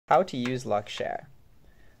How to use Luckshare.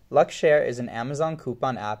 Luckshare is an Amazon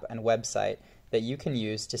coupon app and website that you can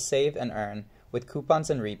use to save and earn with coupons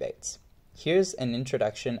and rebates. Here's an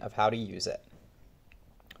introduction of how to use it.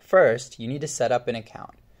 First, you need to set up an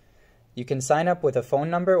account. You can sign up with a phone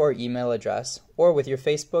number or email address, or with your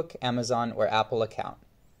Facebook, Amazon, or Apple account.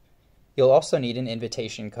 You'll also need an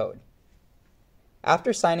invitation code.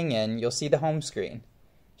 After signing in, you'll see the home screen.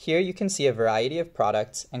 Here you can see a variety of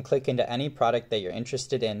products and click into any product that you're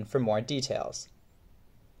interested in for more details.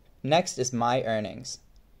 Next is My Earnings.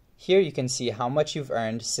 Here you can see how much you've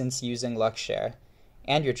earned since using Luckshare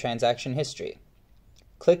and your transaction history.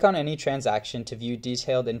 Click on any transaction to view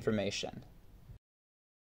detailed information.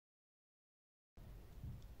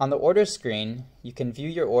 On the order screen, you can view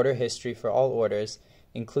your order history for all orders,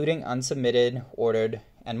 including unsubmitted, ordered,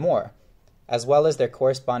 and more, as well as their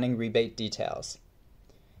corresponding rebate details.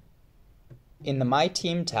 In the My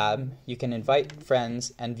Team tab, you can invite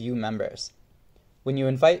friends and view members. When you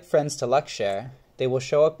invite friends to Luckshare, they will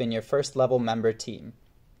show up in your first level member team.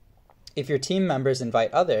 If your team members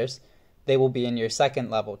invite others, they will be in your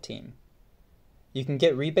second level team. You can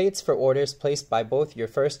get rebates for orders placed by both your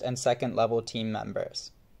first and second level team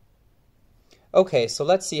members. Okay, so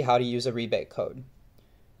let's see how to use a rebate code.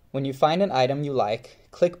 When you find an item you like,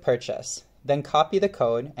 click Purchase, then copy the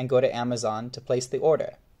code and go to Amazon to place the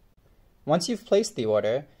order. Once you've placed the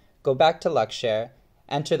order, go back to Luckshare,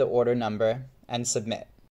 enter the order number, and submit.